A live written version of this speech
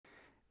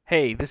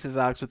Hey, this is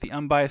Alex with the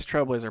Unbiased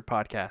Trailblazer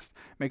podcast.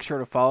 Make sure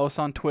to follow us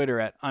on Twitter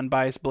at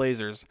Unbiased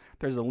Blazers.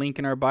 There's a link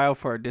in our bio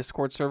for our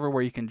Discord server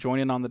where you can join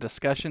in on the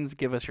discussions,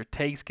 give us your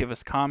takes, give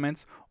us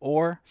comments,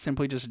 or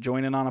simply just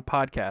join in on a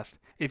podcast.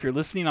 If you're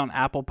listening on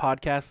Apple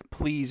Podcasts,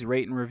 please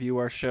rate and review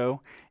our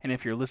show. And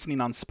if you're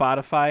listening on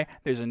Spotify,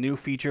 there's a new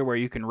feature where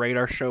you can rate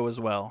our show as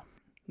well.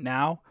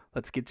 Now,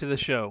 let's get to the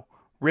show.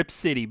 Rip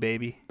City,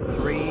 baby.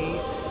 3,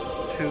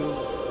 2,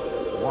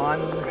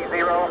 1,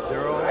 0,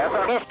 0.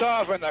 Lift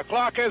off and the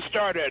clock has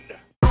started.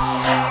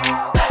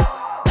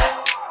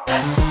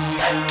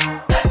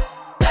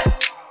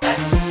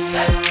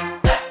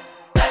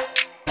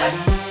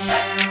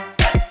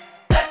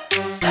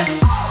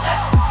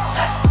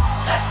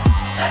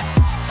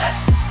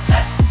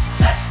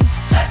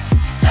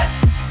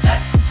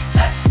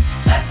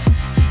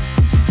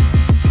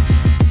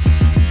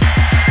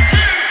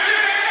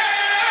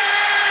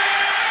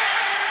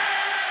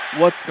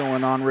 What's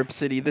going on, Rip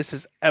City? This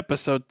is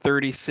episode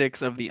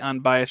 36 of the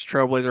Unbiased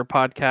Trailblazer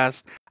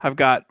podcast. I've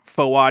got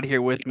Fawad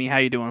here with me. How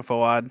you doing,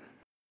 Fawad?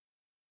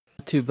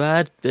 Not too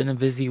bad. Been a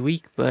busy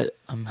week, but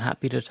I'm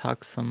happy to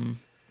talk some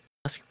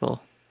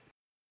basketball.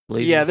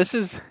 Blazers. Yeah, this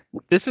is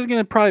going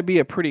to probably be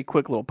a pretty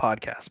quick little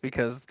podcast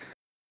because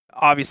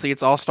obviously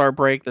it's All-Star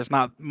break. There's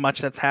not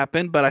much that's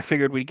happened, but I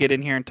figured we'd get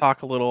in here and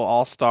talk a little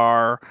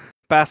All-Star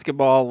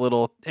basketball, a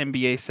little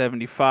NBA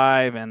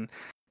 75, and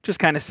just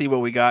kind of see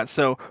what we got.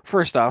 So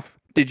first off,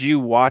 did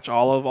you watch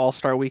all of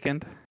All-Star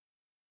Weekend?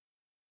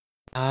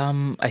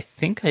 I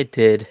think I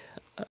did.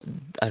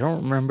 I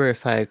don't remember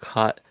if I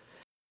caught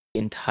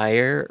the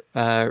entire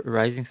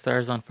Rising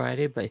Stars on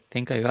Friday, but I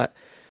think I got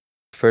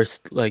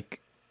first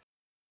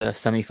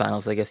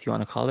semifinals, I guess you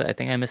want to call it. I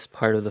think I missed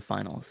part of the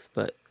finals,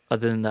 but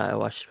other than that, I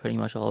watched pretty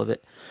much all of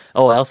it.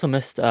 Oh, I also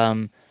missed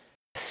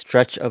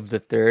stretch of the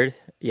third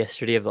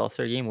yesterday of the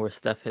All-Star game where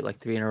Steph hit like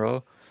 3 in a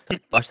row. I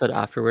watched that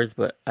afterwards,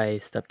 but I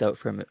stepped out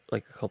for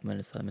like a couple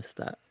minutes, so I missed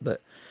that.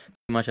 But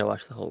pretty much I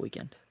watched the whole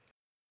weekend.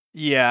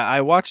 Yeah,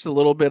 I watched a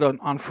little bit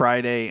on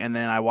Friday, and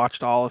then I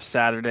watched all of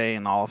Saturday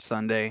and all of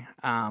Sunday.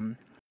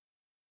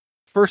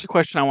 First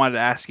question I wanted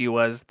to ask you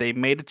was they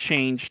made a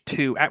change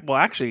to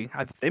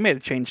they made a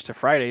change to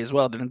Friday as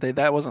well, didn't they?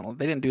 They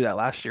didn't do that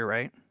last year,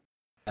 right?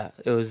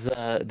 It was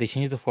they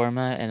changed the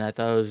format, and I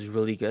thought it was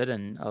really good,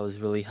 and I was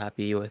really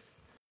happy with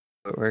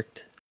how it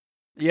worked.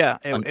 Yeah,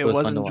 it was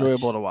fun to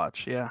enjoyable to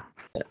watch. Yeah.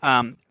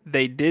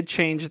 They did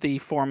change the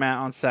format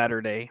on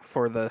Saturday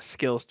for the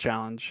skills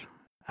challenge.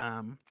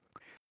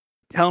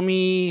 Tell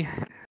me,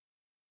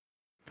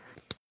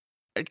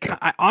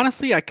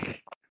 honestly,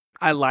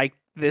 I like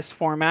this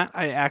format.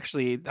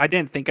 I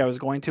didn't think I was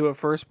going to at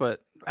first,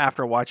 but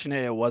after watching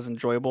it, it was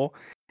enjoyable.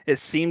 It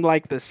seemed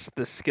like the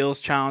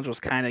skills challenge was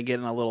kind of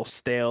getting a little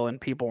stale, and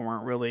people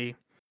weren't really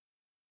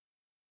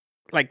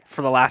like,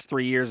 for the last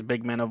 3 years,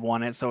 big men have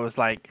won it. So it was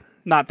like,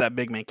 not that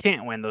big men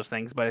can't win those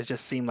things, but it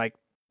just seemed like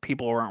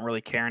people weren't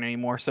really caring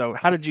anymore. So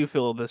how did you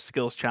feel the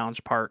skills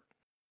challenge part?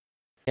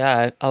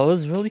 Yeah, I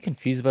was really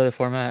confused by the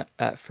format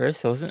at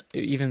first. It wasn't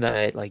even that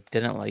I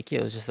didn't like it.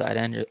 It was just that I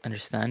didn't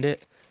understand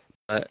it.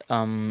 But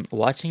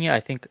watching it,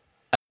 I think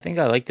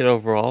I liked it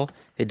overall.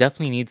 It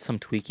definitely needs some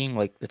tweaking,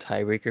 like the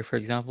tiebreaker, for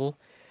example.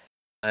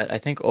 But I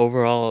think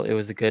overall it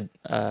was a good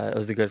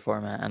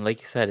format. And like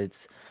you said,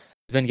 it's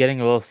been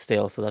getting a little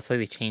stale, so that's why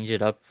they change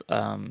it up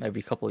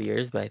every couple of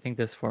years. But I think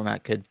this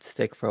format could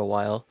stick for a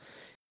while.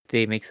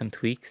 They make some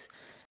tweaks.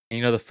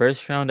 And, the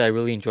first round I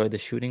really enjoyed the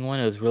shooting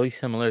one. It was really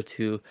similar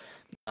to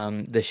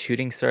the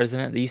Shooting Stars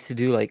event they used to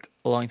do like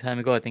a long time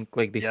ago. I think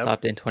they Yep.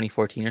 stopped it in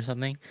 2014 or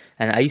something.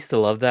 And I used to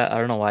love that. I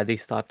don't know why they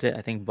stopped it.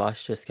 I think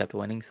Bosch just kept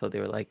winning, so they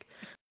were like,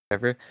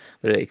 whatever.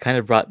 But it kind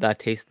of brought that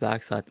taste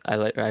back. So I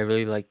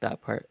really liked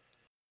that part.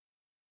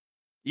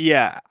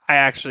 Yeah,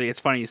 it's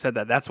funny you said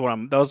that. That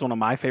was one of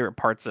my favorite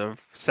parts of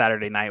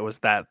Saturday night was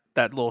that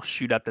little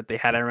shootout that they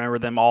had. I remember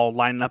them all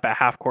lining up at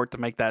half court to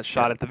make that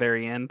shot at the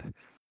very end.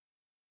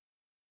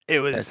 It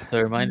was So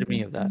it reminded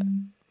me of that.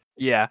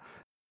 Yeah.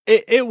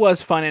 It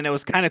was fun, and it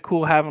was kind of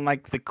cool having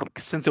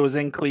since it was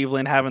in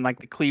Cleveland, having the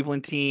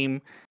Cleveland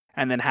team,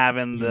 and then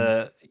having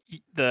the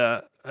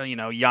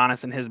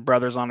Giannis and his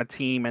brothers on a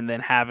team, and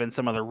then having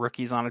some of the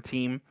rookies on a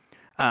team.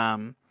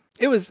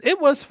 It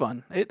was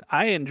fun.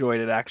 I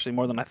enjoyed it actually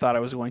more than I thought I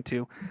was going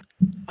to.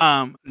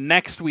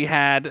 Next we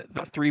had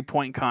the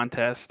 3-point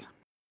contest.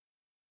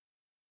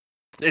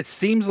 It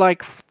seems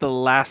like the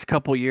last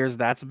couple years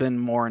that's been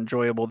more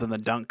enjoyable than the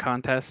dunk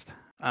contest.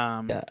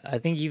 Yeah, I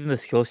think even the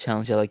skills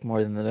challenge I like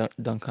more than the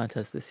dunk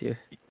contest this year.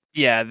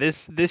 Yeah,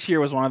 this year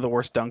was one of the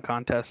worst dunk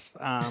contests.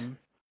 I'm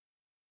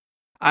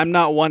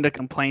not one to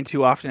complain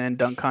too often in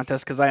dunk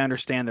contests because I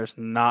understand there's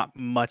not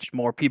much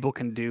more people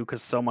can do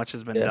because so much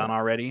has been done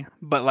already.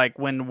 But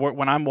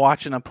when I'm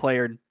watching a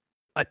player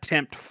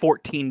attempt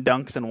 14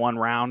 dunks in one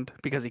round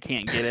because he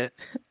can't get it,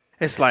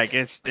 it's like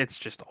it's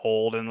just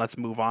old, and let's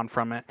move on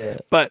from it. Yeah.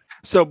 But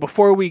so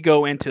before we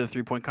go into the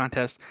 3-point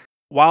contest,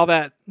 while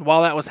that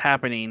was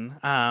happening,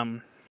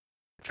 trying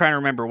to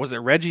remember, was it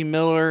Reggie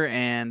Miller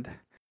and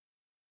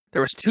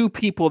there was two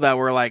people that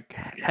were like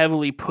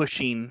heavily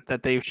pushing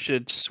that they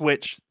should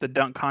switch the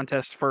dunk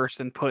contest first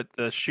and put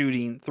the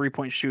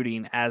 3-point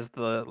shooting as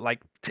the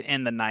like to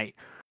end the night.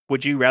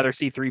 Would you rather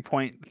see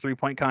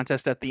 3-point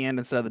contest at the end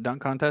instead of the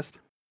dunk contest?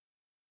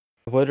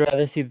 I would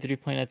rather see the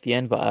 3-point at the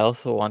end, but I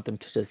also want them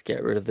to just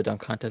get rid of the dunk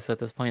contest at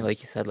this point.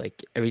 Like you said,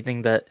 like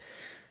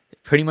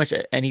pretty much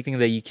anything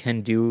that you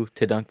can do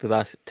to dunk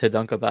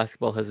a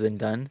basketball has been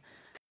done.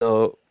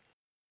 So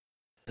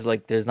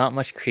like there's not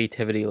much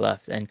creativity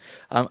left, and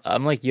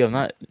I'm like you. I'm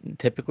not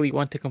typically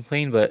one to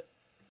complain, but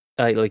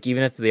like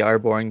even if they are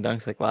boring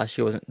dunks, like last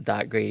year wasn't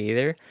that great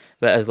either.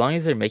 But as long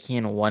as they're making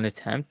in one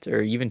attempt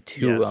or even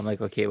two, Yes. I'm like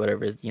okay,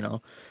 whatever.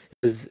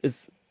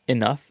 Is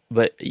enough.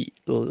 But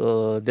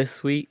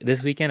this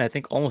weekend, I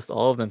think almost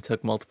all of them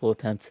took multiple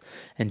attempts,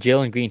 and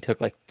Jalen Green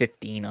took like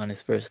 15 on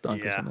his first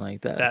dunk or something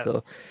like that. That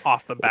So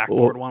off the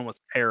backboard one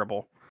was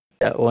terrible.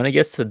 yeah, when it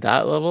gets to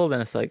that level,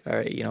 then it's like, all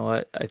right, you know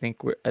what? I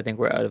think we're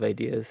out of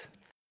ideas.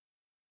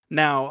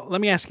 Now,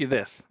 let me ask you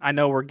this. I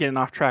know we're getting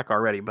off track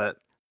already, but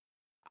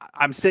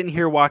I'm sitting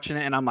here watching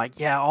it and I'm like,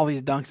 yeah, all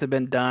these dunks have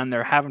been done.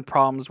 They're having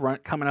problems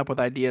coming up with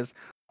ideas.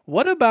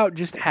 What about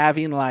just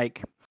having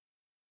like,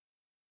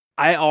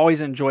 I always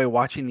enjoy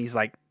watching these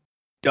like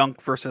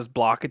dunk versus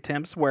block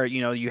attempts where,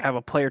 you have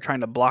a player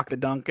trying to block the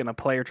dunk and a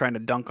player trying to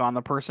dunk on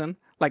the person.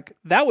 Like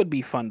that would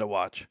be fun to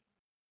watch.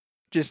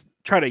 Just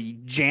try to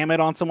jam it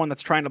on someone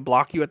that's trying to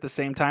block you at the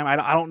same time.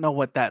 I don't know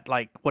what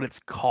it's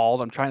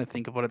called. I'm trying to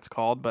think of what it's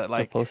called, but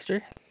like a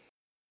poster.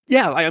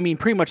 Yeah, I mean,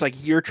 pretty much like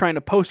you're trying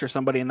to poster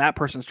somebody and that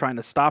person's trying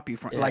to stop you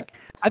from. Yeah. Like,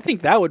 I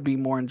think that would be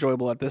more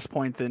enjoyable at this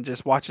point than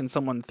just watching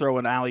someone throw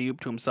an alley oop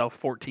to himself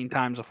 14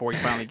 times before he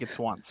finally gets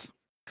once.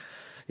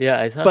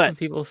 Yeah, I saw But- some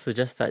people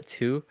suggest that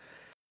too.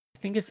 I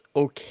think it's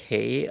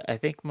okay. I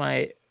think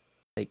my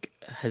like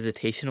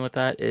hesitation with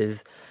that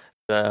is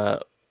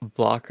the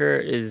blocker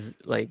is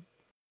like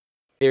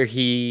either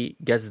he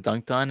gets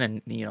dunked on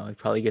and he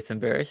probably gets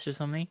embarrassed or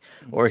something,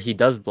 or he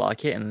does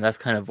block it and that's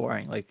kind of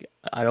boring. Like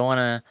I don't want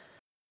to.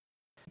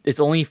 It's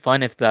only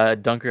fun if the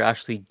dunker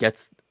actually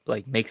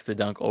makes the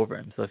dunk over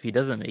him. So if he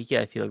doesn't make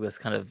it, I feel like that's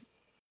kind of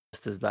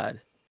just as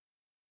bad.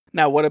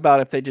 Now, what about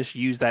if they just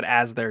use that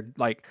as their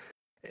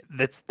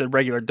that's the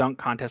regular dunk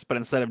contest, but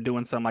instead of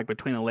doing some like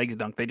between the legs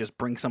dunk, they just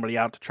bring somebody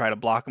out to try to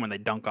block them and they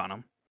dunk on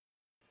them.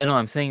 I know.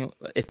 I'm saying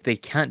if they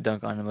can't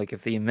dunk on him, like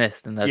if they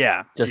missed, then that's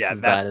just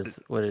as that's bad as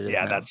what it is.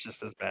 Yeah, now. that's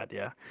just as bad.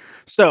 Yeah.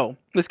 So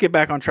let's get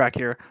back on track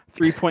here.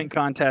 3-point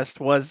contest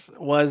was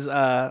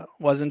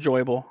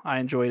enjoyable. I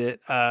enjoyed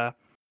it.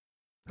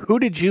 Who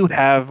did you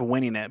have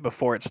winning it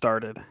before it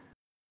started?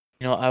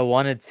 I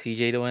wanted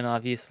CJ to win,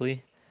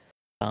 obviously.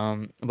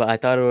 But I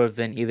thought it would have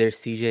been either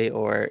CJ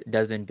or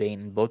Desmond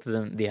Bane. Both of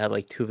them, they had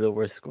like two of the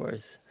worst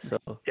scores. So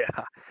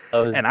Yeah.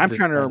 And I'm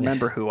trying to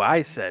remember who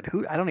I said.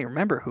 I don't even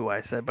remember who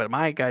I said, but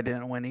my guy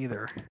didn't win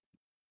either.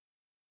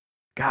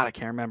 God, I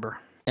can't remember.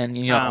 And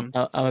I'm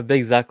a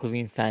big Zach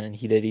LaVine fan, and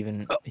he did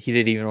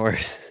even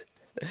worse.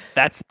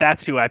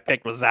 That's who I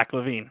picked was Zach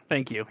LaVine.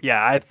 Thank you.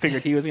 Yeah, I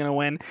figured he was gonna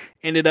win.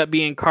 Ended up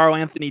being Karl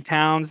Anthony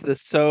Towns, the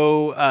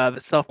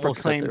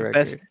self-proclaimed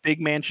best big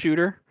man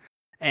shooter.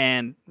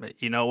 And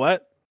you know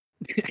what?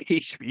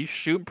 He's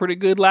shooting pretty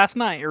good last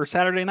night or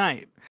Saturday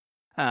night.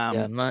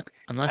 Yeah,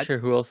 I'm not sure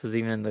who else is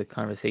even in the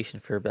conversation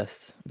for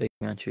best big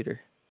man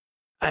shooter.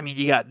 I mean,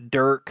 you got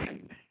Dirk.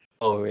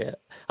 Oh yeah,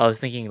 I was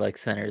thinking like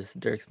centers.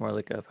 Dirk's more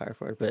like a power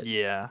forward, but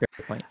yeah.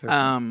 Fair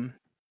point.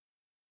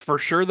 For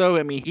sure though,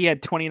 I mean, he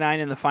had 29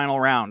 in the final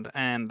round,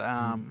 and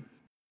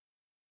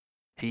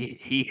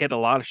he hit a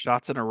lot of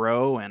shots in a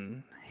row,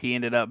 and he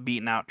ended up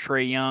beating out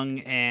Trae Young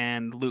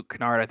and Luke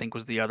Kennard. I think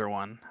was the other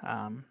one.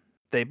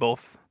 They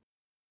both.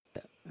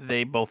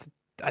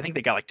 I think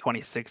they got like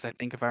 26. I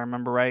think if I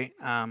remember right.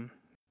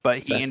 But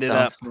he ended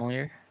up.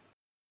 Familiar.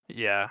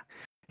 Yeah.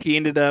 He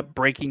ended up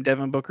breaking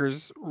Devin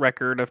Booker's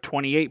record of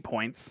 28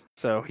 points.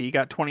 So he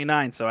got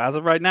 29. So as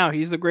of right now,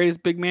 he's the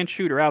greatest big man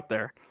shooter out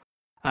there.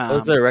 That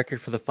was the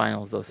record for the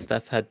finals, though.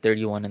 Steph had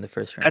 31 in the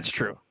first round. That's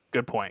true.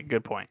 Good point.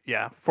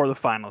 Yeah, for the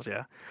finals,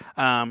 yeah.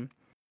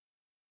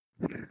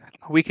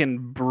 We can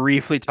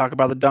briefly talk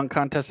about the dunk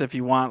contest if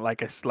you want.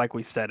 Like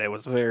we've said, it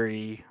was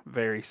very,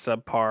 very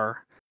subpar.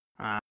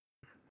 I'm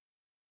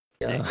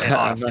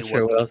not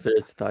sure what else there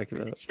is to talk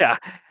about. Yeah,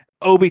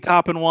 Obi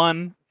topping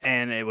one,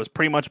 and it was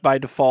pretty much by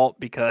default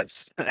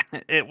because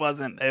it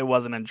wasn't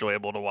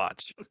enjoyable to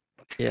watch.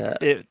 Yeah.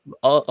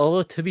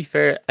 Although to be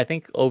fair, I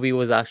think Obi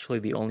was actually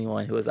the only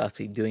one who was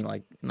actually doing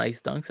like nice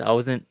dunks. I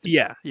wasn't.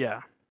 Yeah. I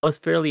was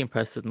fairly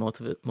impressed with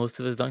most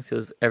of his dunks. It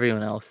was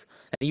everyone else,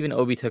 and even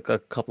Obi took a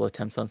couple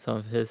attempts on some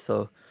of his,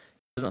 so it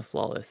wasn't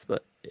flawless.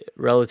 But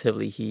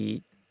relatively,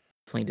 he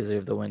definitely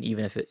deserved the win,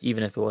 even if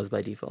it was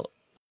by default.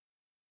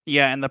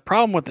 Yeah, and the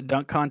problem with the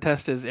dunk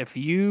contest is if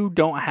you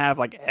don't have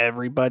like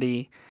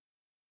everybody,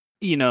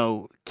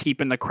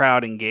 keeping the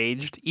crowd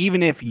engaged,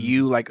 even if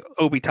you like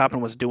Obi Toppin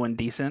was doing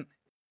decent,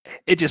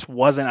 it just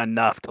wasn't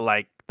enough to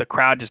like the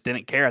crowd just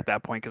didn't care at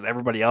that point because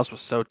everybody else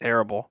was so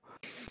terrible.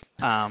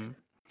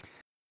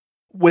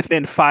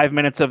 within 5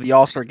 minutes of the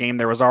All-Star game,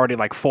 there was already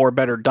like 4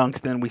 better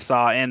dunks than we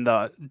saw in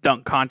the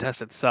dunk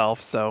contest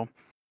itself. So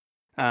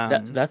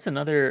That's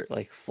another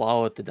like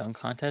flaw with the dunk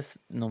contest.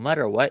 No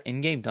matter what,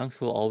 in-game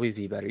dunks will always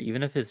be better.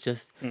 Even if it's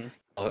just Mm.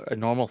 a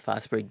normal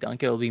fast break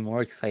dunk, it'll be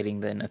more exciting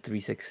than a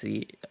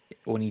 360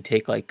 when you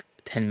take like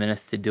 10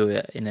 minutes to do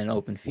it in an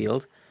open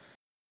field.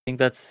 I think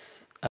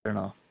that's, I don't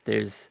know.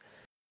 There's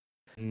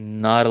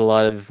not a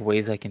lot of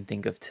ways I can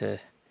think of to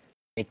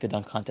make the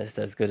dunk contest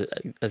as good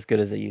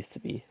as it used to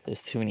be.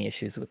 There's too many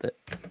issues with it.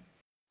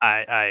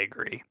 I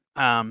agree.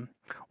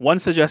 One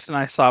suggestion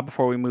I saw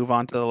before we move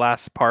on to the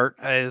last part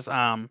is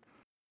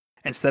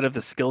instead of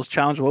the skills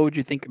challenge, what would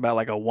you think about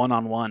like a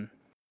one-on-one?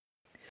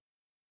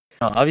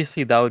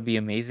 Obviously, that would be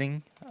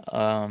amazing.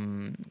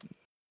 Even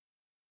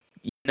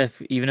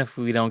if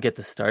we don't get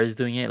the stars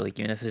doing it, like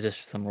even if it's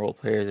just some role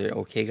players or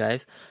okay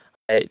guys,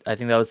 I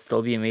think that would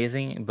still be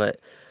amazing. But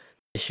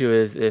the issue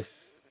is if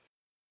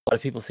a lot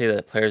of people say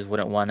that players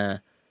wouldn't want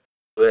to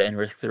do it and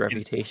risk their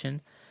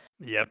reputation.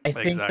 Yep,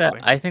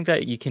 I think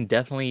that you can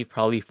definitely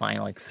probably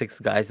find like 6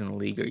 guys in the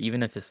league, or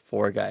even if it's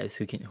 4 guys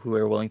who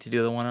are willing to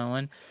do the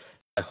one-on-one.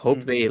 I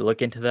hope they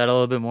look into that a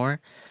little bit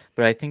more.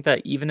 But I think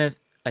that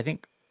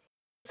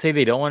say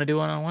they don't want to do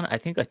one-on-one, I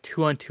think a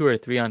 2-on-2 or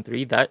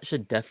 3-on-3 that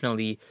should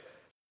definitely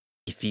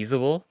be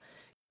feasible.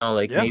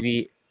 Like Yeah.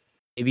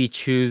 maybe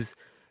choose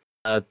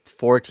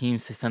 4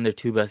 teams to send their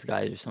 2 best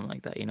guys or something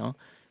like that.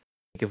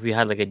 Like if we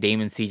had like a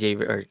Damon CJ,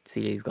 or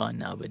CJ's gone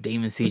now, but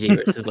Damon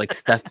CJ versus like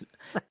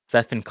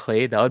Steph and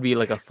Clay, that would be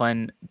like a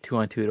fun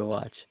 2-on-2 to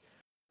watch.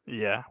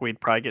 Yeah, we'd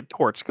probably get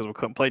torched because we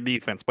couldn't play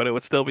defense, but it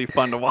would still be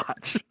fun to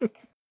watch.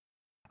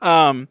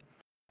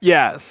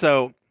 Yeah,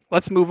 so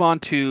let's move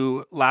on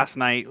to last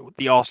night,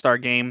 the All-Star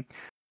game.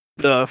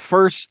 The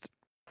first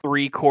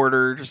 3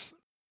 quarters,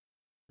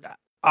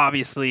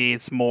 obviously,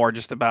 it's more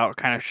just about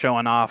kind of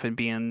showing off and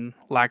being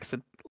lax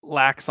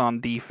on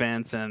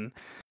defense, and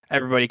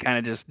everybody kind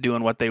of just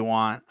doing what they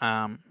want.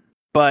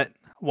 But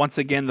once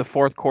again, the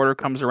fourth quarter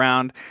comes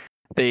around.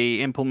 They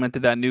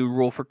implemented that new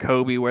rule for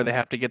Kobe where they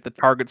have to get the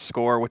target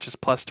score, which is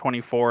plus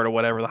 24 to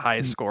whatever the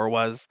highest score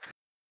was.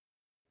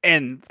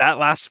 And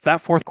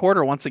that fourth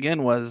quarter once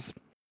again was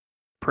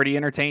pretty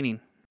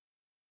entertaining.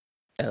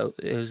 It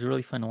was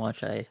really fun to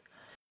watch. I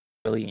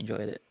really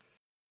enjoyed it.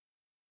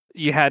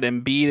 You had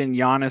Embiid and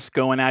Giannis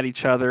going at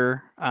each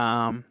other.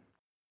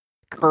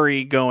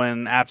 Curry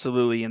going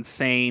absolutely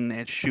insane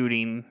at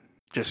shooting,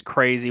 just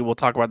crazy. We'll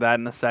talk about that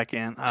in a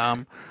second.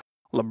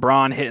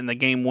 LeBron hitting the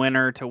game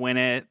winner to win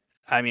it.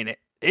 I mean,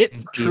 it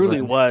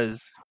truly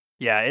was.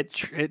 Yeah,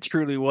 it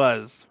truly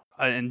was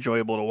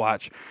enjoyable to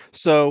watch.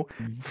 So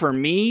for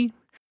me,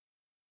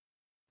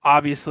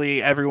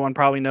 obviously everyone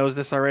probably knows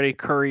this already.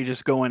 Curry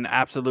just going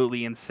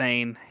absolutely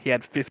insane. He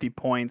had 50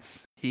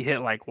 points. He hit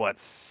like what,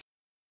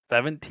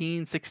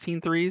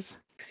 16 threes?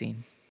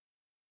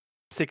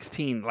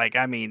 16. Like,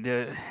 I mean,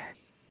 the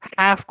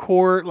half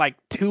court, like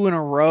 2 in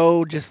a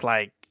row, just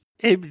like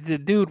the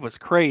dude was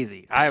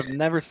crazy. I've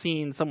never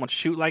seen someone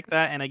shoot like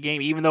that in a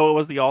game, even though it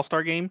was the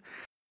All-Star game,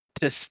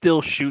 to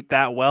still shoot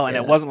that well. And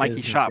it wasn't like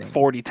he shot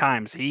 40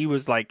 times. It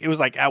was like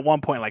at one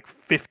point like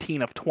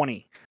 15 of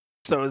 20.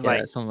 So it was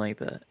like something like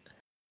that.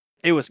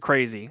 It was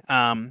crazy.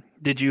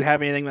 Did you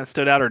have anything that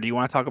stood out, or do you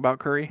want to talk about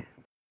Curry?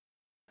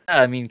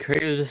 Yeah, I mean,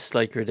 Curry was just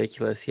like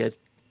ridiculous. He had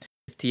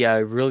 50. I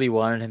really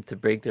wanted him to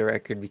break the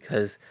record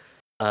because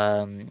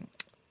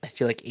I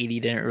feel like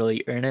 80 didn't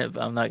really earn it,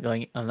 but I'm not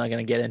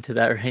gonna get into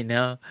that right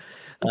now.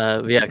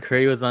 But yeah,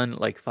 Curry was on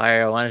like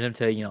fire. I wanted him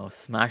to,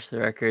 smash the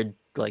record,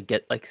 like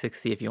get like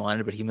 60 if he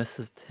wanted, but he missed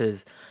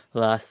his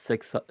last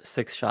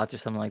six shots or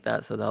something like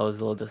that, so that was a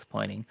little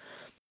disappointing.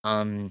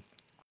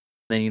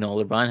 Then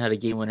LeBron had a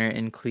game winner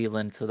in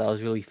Cleveland, so that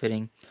was really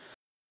fitting.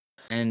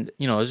 And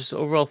it was just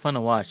overall fun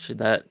to watch.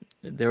 That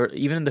there were,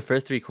 even in the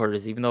first 3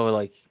 quarters, even though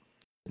like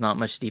not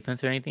much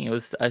defense or anything,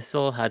 I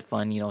still had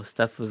fun.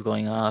 Steph was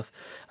going off.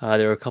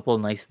 There were a couple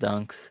of nice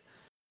dunks.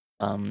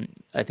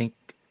 I think,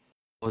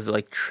 was it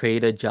like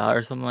trade a Ja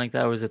or something like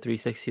that? Or was it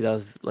 360? That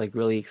was like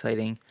really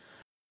exciting.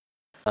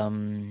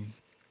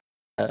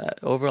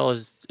 Overall,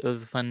 it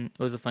was a fun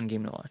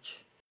game to watch.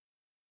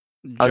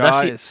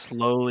 Ja is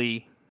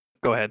slowly.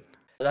 Go ahead.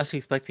 I was actually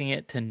expecting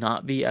it to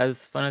not be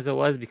as fun as it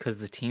was because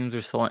the teams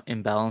were so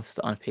imbalanced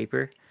on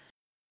paper.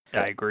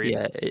 I agree.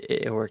 Yeah,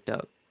 it worked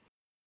out.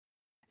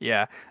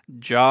 Yeah,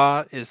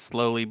 Ja is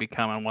slowly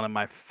becoming one of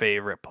my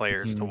favorite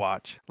players to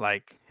watch.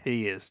 Like,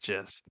 he is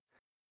just.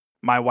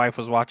 My wife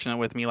was watching it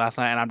with me last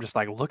night, and I'm just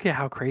like, look at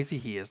how crazy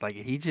he is. Like,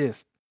 he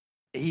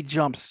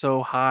jumps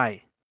so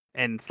high,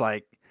 and it's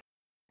like,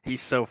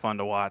 he's so fun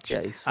to watch.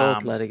 Yeah, he's so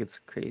athletic, it's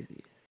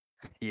crazy.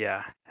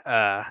 Yeah.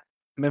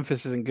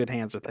 Memphis is in good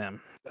hands with him.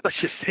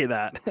 Let's just say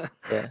that.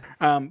 Yeah.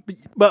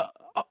 But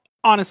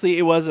honestly,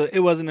 it was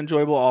an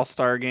enjoyable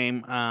All-Star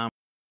game. I'm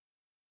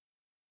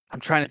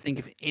trying to think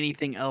if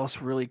anything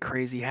else really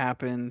crazy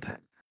happened.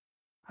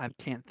 I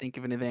can't think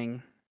of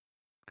anything.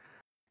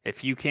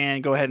 If you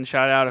can, go ahead and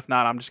shout it out. If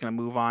not, I'm just going to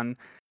move on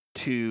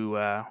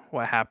to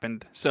what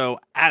happened. So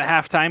at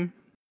halftime,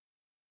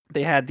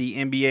 they had the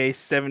NBA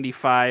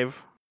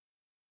 75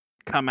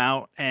 come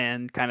out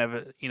and kind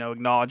of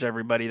acknowledge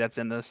everybody that's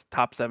in this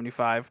top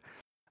 75,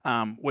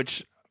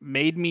 which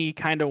made me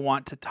kind of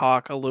want to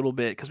talk a little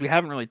bit because we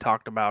haven't really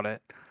talked about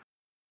it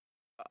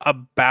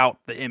about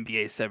the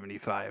NBA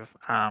 75.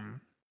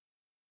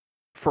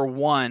 For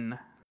one,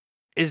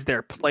 is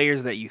there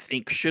players that you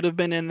think should have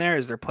been in there?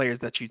 Is there players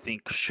that you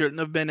think shouldn't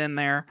have been in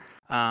there?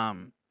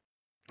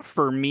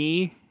 For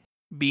me,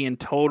 being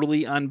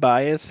totally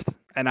unbiased,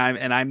 and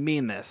I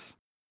mean this,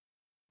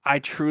 I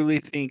truly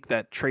think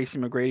that Tracy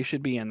McGrady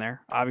should be in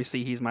there.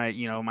 Obviously, he's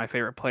my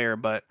favorite player,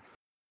 but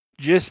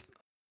just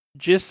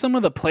some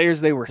of the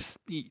players they were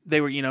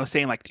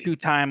saying like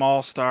 2-time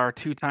All-Star,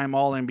 2-time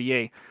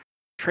All-NBA.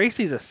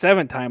 Tracy's a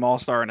 7-time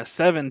All-Star and a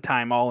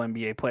 7-time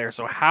All-NBA player.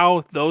 So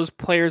how those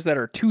players that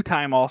are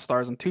 2-time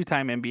All-Stars and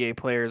 2-time NBA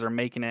players are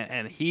making it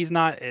and he's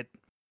not,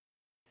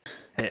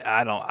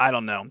 I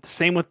don't know.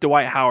 Same with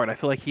Dwight Howard. I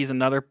feel like he's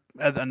another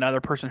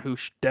person who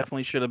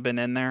definitely should have been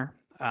in there.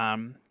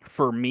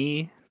 To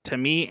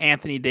me,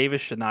 Anthony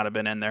Davis should not have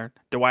been in there.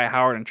 Dwight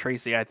Howard and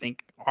Tracy, I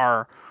think,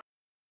 are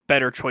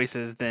better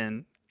choices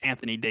than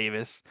Anthony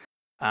Davis.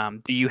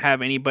 Do you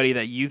have anybody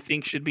that you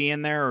think should be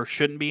in there or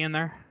shouldn't be in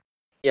there?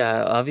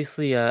 Yeah,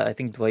 obviously, I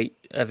think Dwight.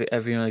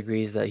 Everyone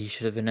agrees that he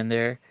should have been in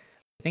there.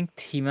 I think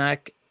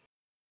T-Mac.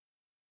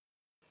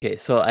 Okay,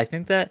 so I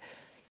think that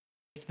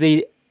if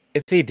they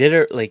did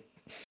it like,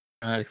 I don't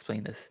know how to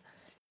explain this.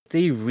 If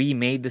they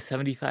remade the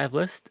 75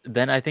 list,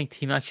 then I think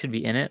T-Mac should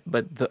be in it.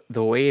 But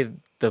the way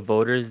the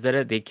voters did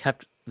it, they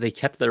kept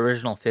the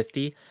original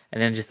 50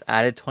 and then just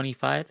added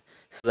 25.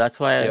 So that's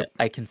why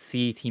I can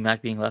see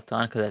T-Mac being left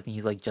on because I think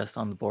he's like just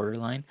on the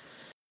borderline.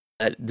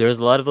 There's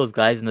a lot of those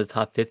guys in the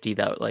top 50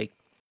 that like,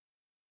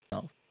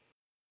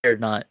 they're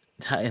not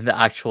in the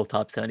actual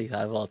top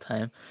 75 of all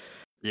time.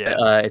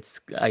 Yeah.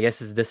 I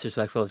guess it's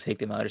disrespectful to take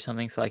them out or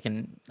something. So I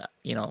can,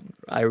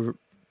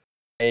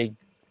 I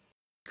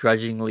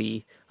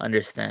grudgingly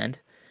understand.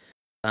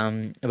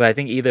 But I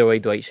think either way,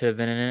 Dwight should have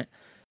been in it.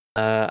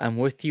 I'm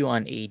with you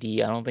on AD.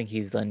 I don't think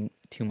he's done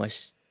too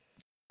much,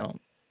 to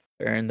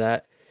earn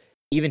that.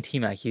 Even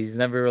T-Mac, he's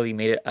never really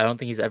made it. I don't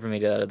think he's ever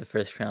made it out of the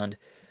first round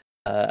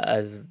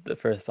as the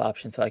first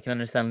option. So I can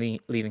understand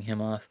leaving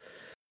him off.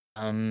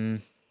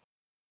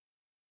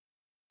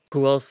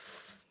 Who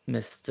else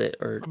missed it?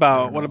 Or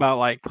what about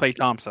like Klay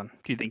Thompson?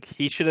 Do you think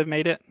he should have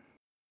made it?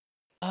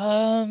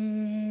 I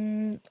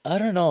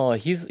don't know.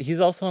 He's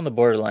also on the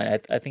borderline.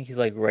 I think he's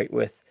like right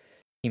with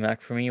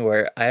T-Mac for me,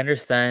 where I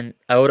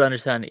would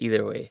understand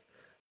either way,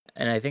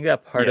 and I think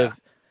that part of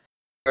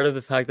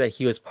the fact that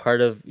he was part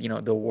of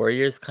the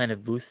Warriors kind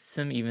of boosts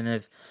him, even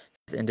if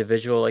his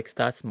individual like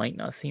stats might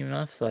not seem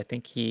enough. So I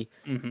think I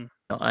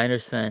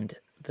understand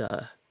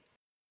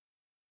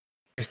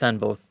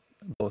both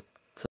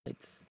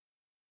sides.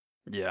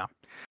 Yeah.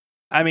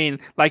 I mean,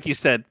 like you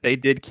said, they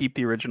did keep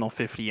the original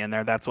 50 in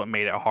there. That's what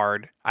made it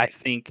hard. I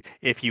think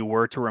if you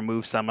were to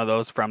remove some of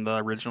those from the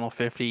original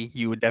 50,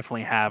 you would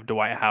definitely have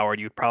Dwight Howard.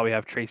 You'd probably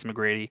have Tracy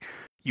McGrady.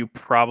 You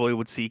probably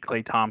would see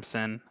Klay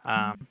Thompson.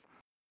 I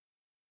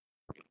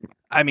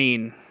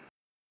mean,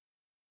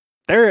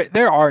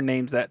 there are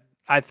names that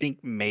I think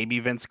maybe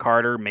Vince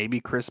Carter, maybe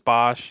Chris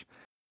Bosh.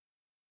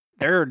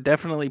 There are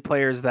definitely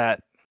players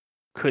that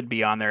could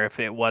be on there if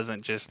it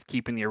wasn't just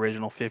keeping the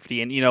original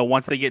 50. And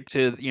once they get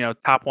to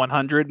top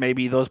 100,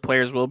 maybe those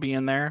players will be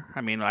in there.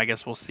 I mean, I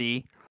guess we'll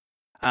see.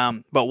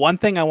 But one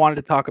thing I wanted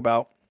to talk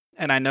about,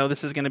 and I know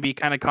this is going to be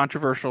kind of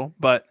controversial,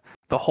 but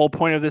the whole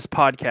point of this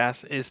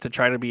podcast is to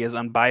try to be as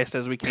unbiased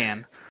as we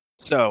can.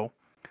 So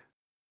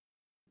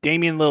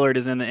Damian Lillard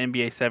is in the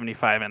NBA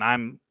 75, and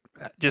I'm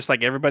just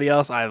like everybody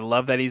else. I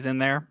love that he's in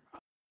there.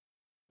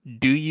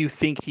 Do you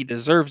think he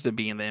deserves to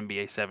be in the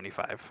NBA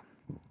 75?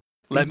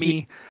 Let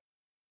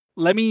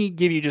me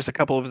give you just a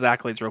couple of his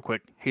accolades real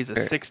quick. He's a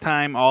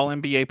 6-time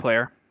All-NBA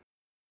player,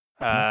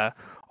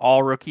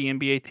 All-Rookie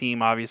NBA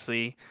team,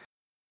 obviously,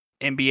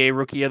 NBA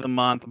Rookie of the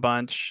Month a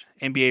bunch,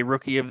 NBA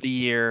Rookie of the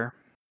Year.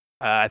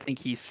 I think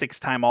he's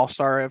 6-time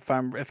All-Star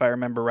if I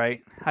remember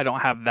right. I don't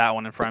have that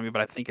one in front of me,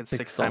 but I think it's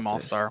 6-time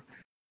All-Star.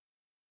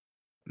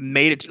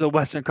 Made it to the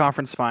Western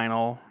Conference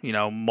Final.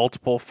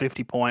 Multiple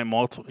 50-point,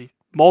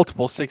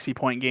 multiple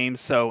 60-point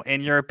games. So,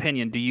 in your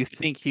opinion, do you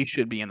think he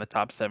should be in the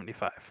top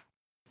 75?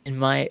 In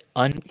my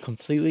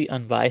completely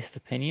unbiased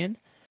opinion,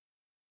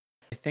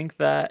 I think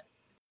that,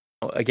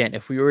 again,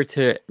 if we were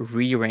to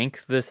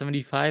re-rank the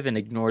 75 and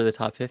ignore the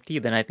top 50,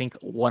 then I think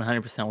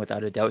 100%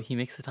 without a doubt he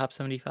makes the top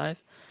 75.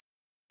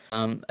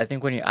 I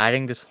think when you're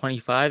adding the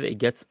 25, it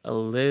gets a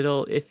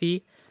little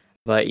iffy,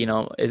 but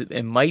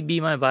it might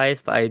be my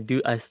bias, but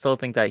I still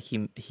think that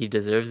he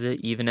deserves it,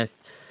 even if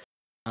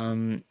I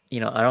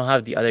don't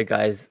have the other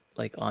guys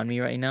like on me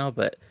right now,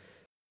 but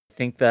I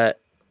think that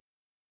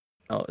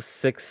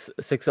six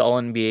All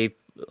NBA.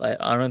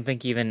 I don't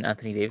think even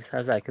Anthony Davis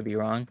has that. I could be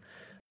wrong.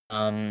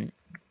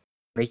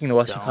 Making the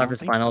Western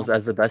Conference Finals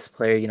as the best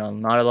player,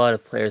 not a lot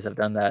of players have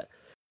done that.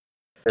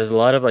 There's a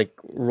lot of like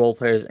role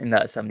players in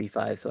that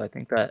 75, so I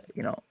think that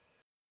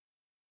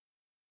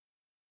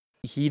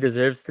he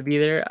deserves to be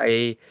there.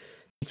 I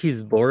think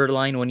he's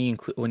borderline when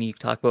you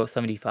talk about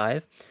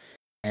 75.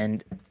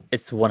 and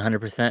it's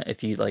 100%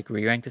 if you like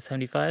re-rank to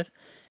 75.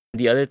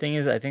 The other thing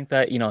is, I think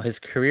that his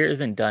career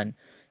isn't done.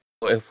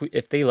 So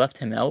if they left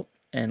him out,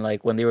 and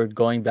like when they were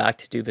going back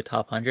to do the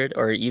top 100,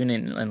 or even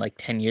in like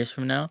 10 years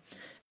from now,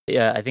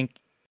 yeah, I think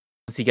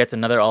once he gets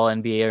another All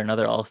NBA or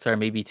another All Star,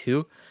 maybe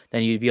two,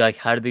 then you'd be like,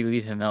 how did they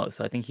leave him out?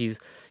 So I think he's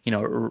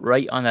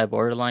right on that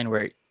borderline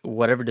where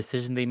whatever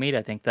decision they made,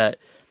 I think that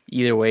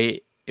either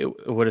way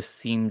it would have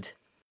seemed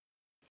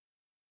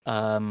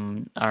I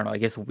don't know, I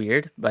guess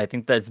weird, but I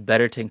think that's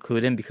better to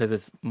include him because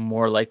it's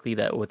more likely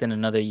that within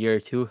another year or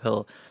two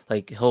he'll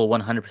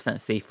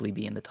 100% safely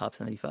be in the top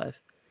 75.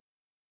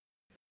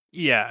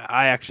 Yeah,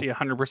 I actually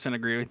 100%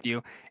 agree with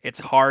you. It's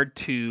hard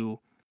to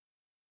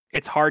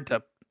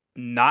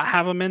not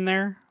have him in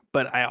there,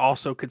 but I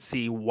also could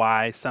see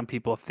why some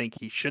people think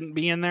he shouldn't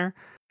be in there.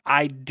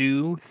 I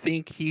do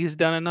think he's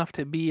done enough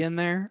to be in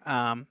there,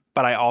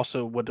 but I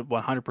also would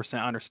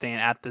 100%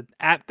 understand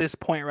at this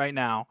point right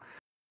now,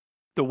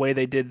 the way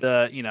they did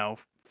the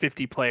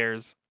 50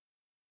 players.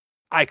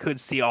 I could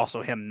see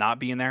also him not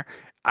being there.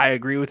 I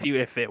agree with you.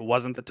 If it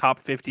wasn't the top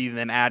 50,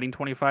 then adding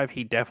 25,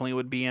 he definitely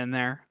would be in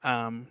there.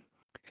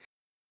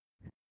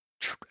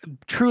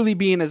 Truly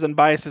being as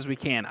unbiased as we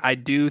can, I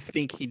do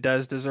think he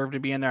does deserve to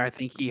be in there. I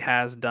think he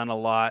has done a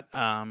lot.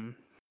 I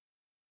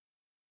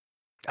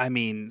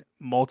mean,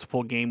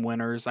 multiple game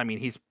winners. I mean,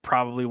 he's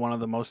probably one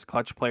of the most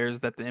clutch players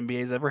that the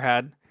NBA's ever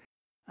had.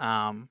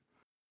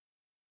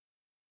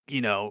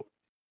 You know,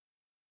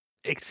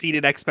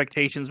 exceeded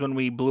expectations when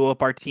we blew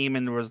up our team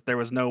and there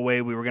was no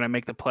way we were going to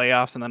make the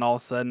playoffs, and then all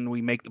of a sudden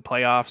we make the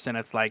playoffs and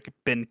it's like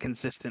been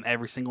consistent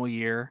every single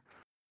year.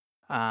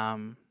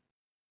 I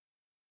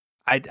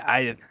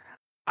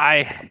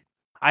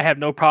have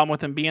no problem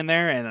with him being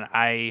there, and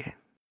I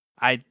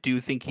do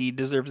think he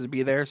deserves to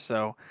be there.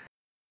 So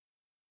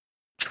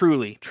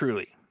truly,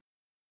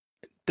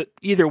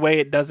 either way,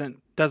 it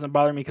doesn't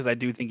bother me because I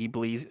do think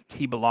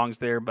he belongs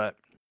there. But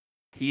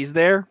he's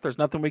there. There's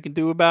nothing we can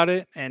do about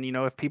it. And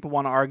if people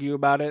want to argue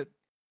about it,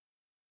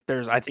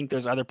 I think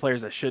there's other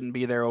players that shouldn't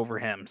be there over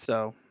him.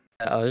 So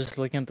I was just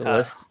looking at the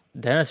list.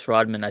 Dennis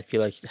Rodman, I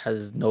feel like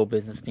has no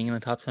business being in the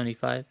top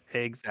 75.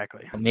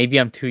 Exactly. Maybe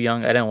I'm too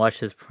young. I didn't watch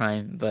his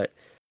prime, but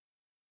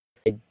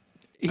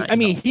I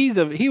mean, he was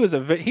a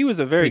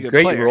very good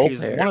great player. role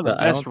He's player, one of the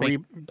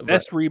but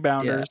best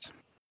rebounders. Yeah,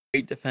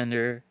 great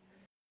defender.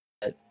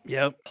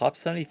 Yep. Top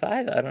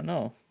 75. I don't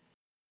know.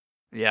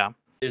 Yeah.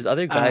 There's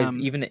other guys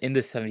even in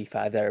the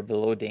 75 that are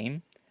below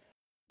Dame.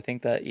 I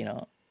think that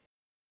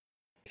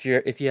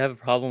if you have a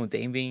problem with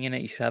Dame being in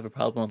it, you should have a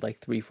problem with like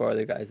 3-4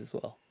 other guys as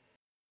well.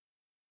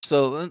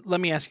 So let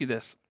me ask you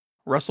this: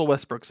 Russell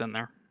Westbrook's in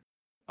there.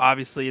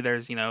 Obviously,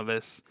 there's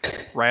this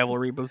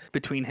rivalry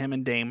between him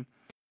and Dame.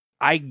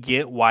 I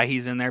get why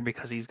he's in there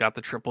because he's got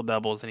the triple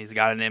doubles and he's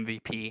got an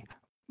MVP.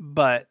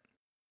 But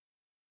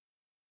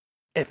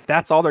if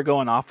that's all they're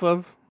going off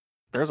of,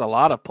 there's a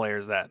lot of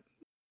players that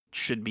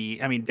should be.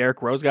 I mean,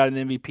 Derrick Rose got an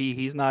MVP.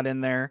 He's not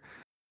in there.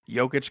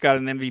 Jokic got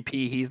an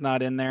MVP. He's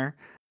not in there.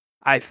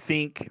 I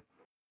think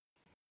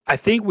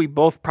we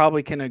both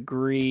probably can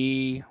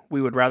agree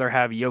we would rather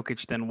have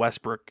Jokic than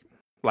Westbrook.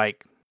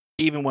 Like,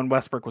 even when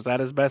Westbrook was at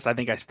his best, I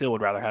think I still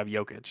would rather have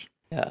Jokic.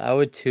 Yeah, I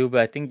would too,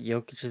 but I think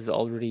Jokic is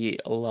already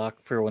a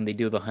lock for when they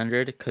do the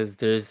 100 because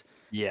there's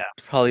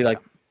probably like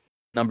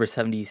number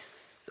 70,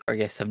 or I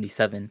guess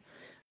 77.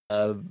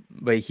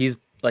 But he's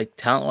like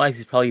talent-wise,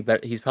 he's probably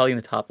better. He's probably in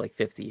the top like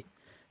 50.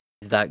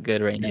 He's that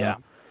good right now. Yeah.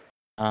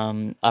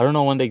 I don't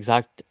know when the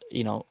exact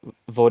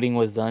voting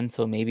was done,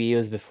 so maybe it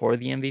was before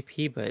the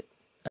MVP, but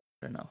I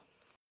don't know.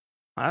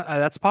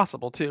 That's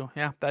possible too.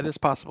 Yeah, that is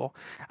possible.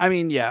 I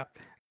mean, yeah.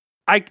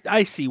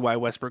 I see why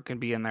Westbrook can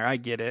be in there. I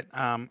get it.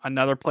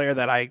 Another player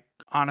that I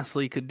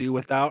honestly could do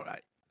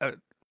without.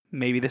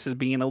 Maybe this is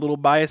being a little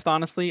biased.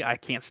 Honestly, I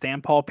can't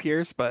stand Paul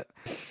Pierce, but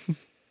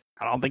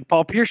I don't think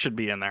Paul Pierce should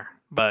be in there.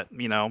 But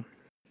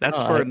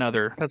that's for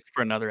another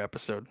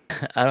episode.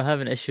 I don't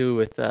have an issue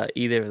with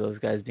either of those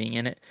guys being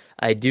in it.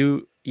 I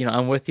do.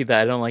 I'm with you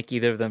that I don't like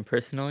either of them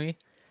personally.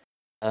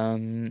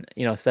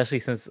 Especially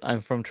since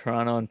I'm from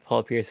Toronto and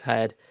Paul Pierce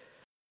had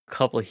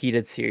couple of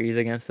heated series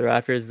against the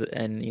Raptors,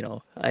 and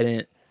I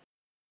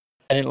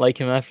didn't like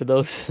him after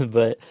those,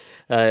 but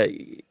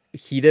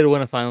he did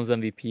win a Finals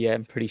MVP.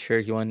 I'm pretty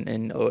sure he won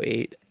in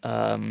 2008,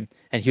 and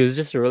he was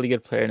just a really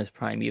good player in his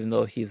prime, even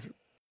though he's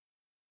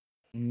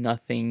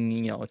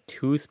nothing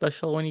too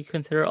special when you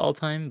consider all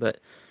time. But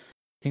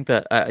I think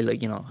that I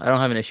don't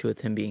have an issue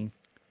with him being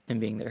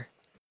there.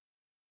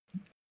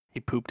 He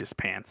pooped his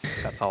pants.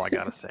 That's all I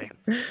gotta say.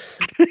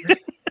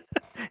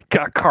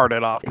 Got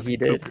carted off because he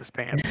pooped his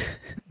pants.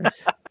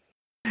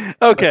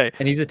 Okay,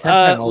 and he's a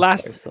 10-time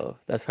All-Star, so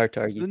that's hard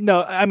to argue.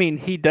 No, I mean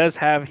he does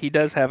have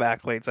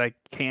accolades. I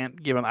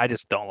can't give him. I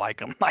just don't like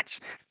him much.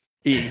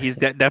 He's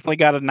definitely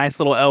got a nice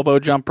little elbow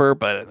jumper,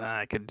 but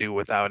I could do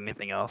without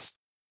anything else.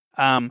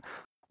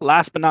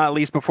 Last but not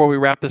least, before we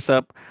wrap this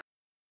up,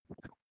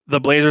 the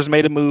Blazers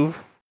made a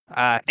move.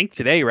 I think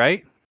today,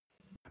 right?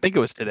 I think it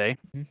was today.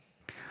 Mm-hmm.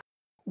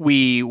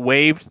 We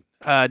waived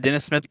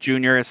Dennis Smith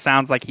Jr., it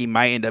sounds like he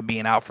might end up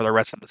being out for the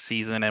rest of the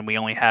season, and we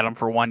only had him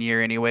for 1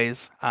 year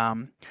anyways.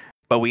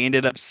 But we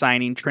ended up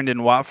signing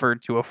Trendon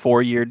Watford to a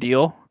 4-year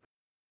deal.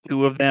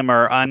 2 of them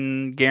are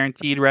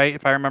unguaranteed, right?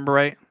 If I remember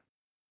right.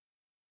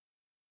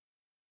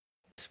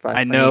 It's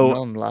I 5.8 know.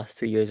 mil, and the last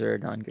 2 years are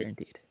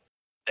non-guaranteed.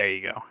 There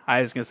you go.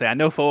 I was gonna say I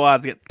know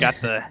Fawaz got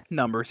the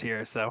numbers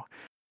here, so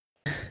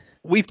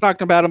we've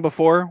talked about him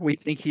before. We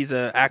think he's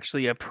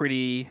actually a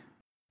pretty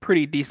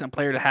decent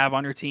player to have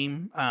on your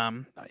team.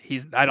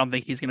 I don't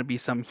think he's going to be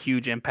some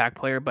huge impact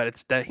player,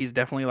 but he's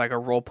definitely like a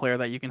role player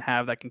that you can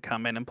have that can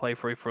come in and play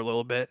for you for a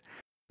little bit.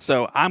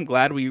 So I'm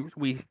glad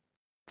we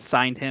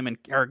signed him and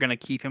are going to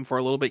keep him for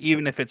a little bit,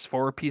 even if it's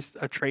for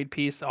a trade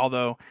piece.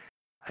 Although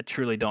I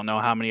truly don't know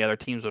how many other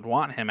teams would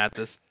want him at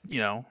this,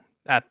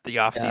 at the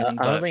offseason.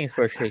 I don't think it's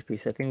for a trade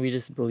piece. I think we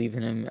just believe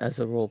in him as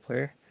a role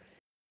player.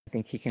 I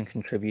think he can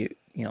contribute,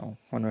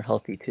 when we're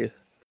healthy too.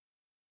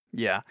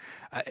 Yeah,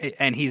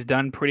 and he's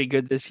done pretty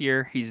good this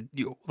year. He's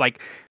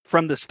like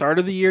from the start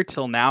of the year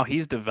till now,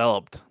 he's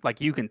developed. Like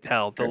you can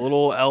tell the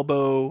little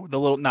the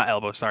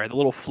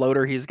little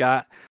floater he's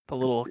got, the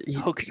little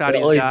hook shot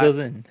he's always got. Goes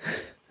in.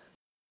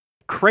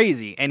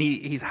 Crazy, and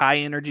he's high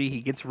energy. He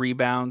gets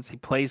rebounds. He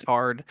plays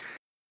hard.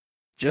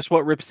 Just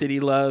what Rip City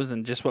loves,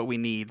 and just what we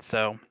need.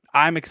 So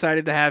I'm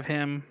excited to have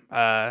him.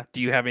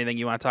 Do you have anything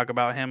you want to talk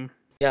about him?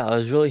 Yeah, I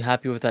was really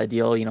happy with that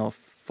deal.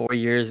 4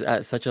 years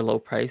at such a low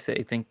price.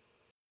 I think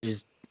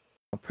there's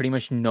pretty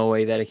much no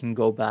way that it can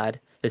go bad,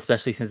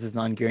 especially since it's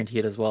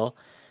non-guaranteed as well.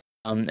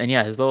 And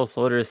yeah, his little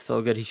floater is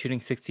so good. He's shooting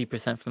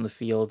 60% from the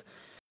field.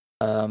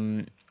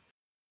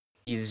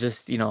 He's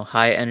just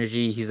high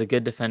energy. He's a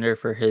good defender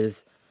for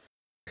his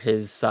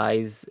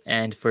size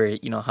and for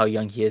how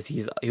young he is.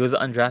 He was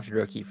an undrafted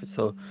rookie,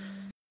 so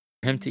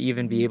for him to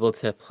even be able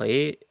to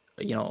play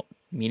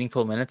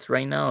meaningful minutes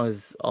right now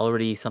is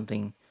already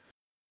something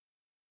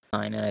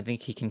fine, and I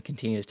think he can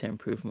continue to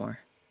improve more.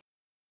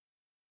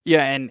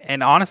 Yeah,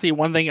 and honestly,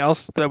 one thing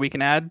else that we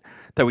can add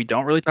that we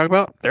don't really talk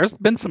about, there's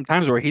been some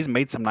times where he's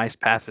made some nice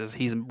passes.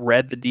 He's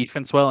read the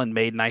defense well and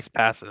made nice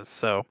passes.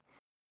 So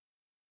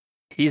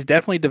he's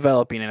definitely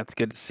developing, and it's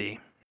good to see.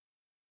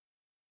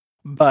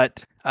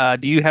 But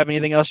do you have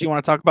anything else you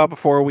want to talk about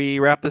before we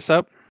wrap this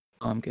up?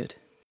 I'm good.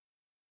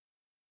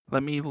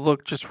 Let me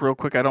look just real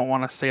quick. I don't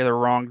want to say the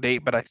wrong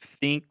date, but I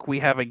think we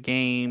have a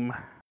game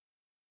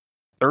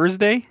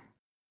Thursday.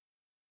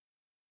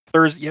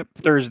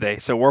 Thursday.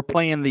 So we're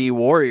playing the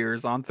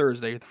Warriors on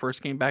Thursday, the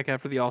first game back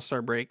after the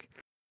All-Star break,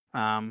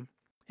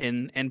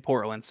 in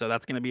Portland. So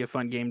that's going to be a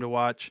fun game to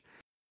watch.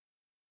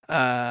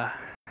 We're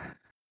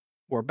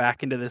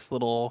back into this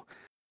little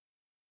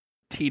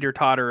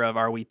teeter-totter of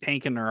are we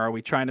tanking or are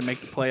we trying to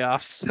make the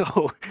playoffs?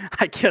 So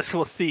I guess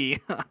we'll see.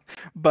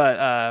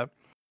 But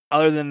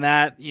other than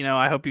that,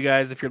 I hope you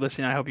guys, if you're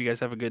listening, I hope you guys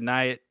have a good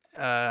night.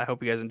 I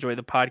hope you guys enjoy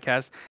the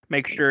podcast.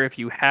 Make sure if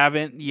you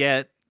haven't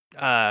yet,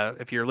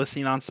 if you're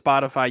listening on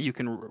Spotify, you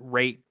can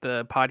rate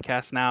the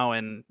podcast now,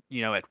 and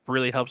it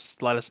really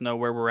helps let us know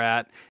where we're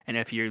at. And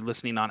if you're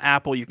listening on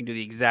Apple, you can do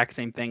the exact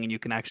same thing, and you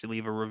can actually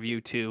leave a review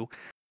too.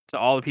 So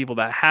all the people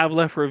that have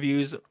left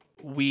reviews,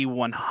 we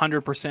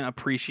 100%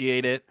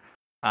 appreciate it.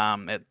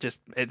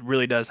 It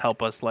really does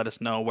help us let us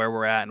know where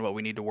we're at and what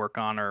we need to work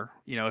on, or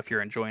if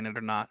you're enjoying it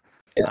or not.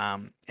 Yeah.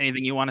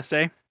 Anything you want to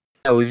say?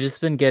 Yeah, we've just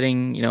been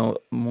getting,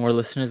 more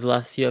listeners the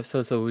last few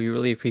episodes, so we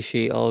really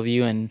appreciate all of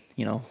you, and,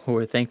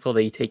 we're thankful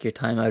that you take your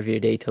time out of your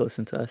day to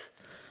listen to us.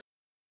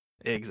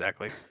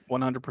 Exactly.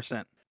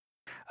 100%.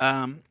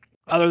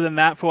 Other than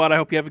that, Fawad, I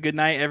hope you have a good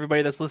night.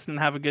 Everybody that's listening,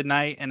 have a good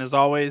night. And as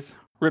always,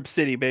 Rip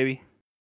City, baby.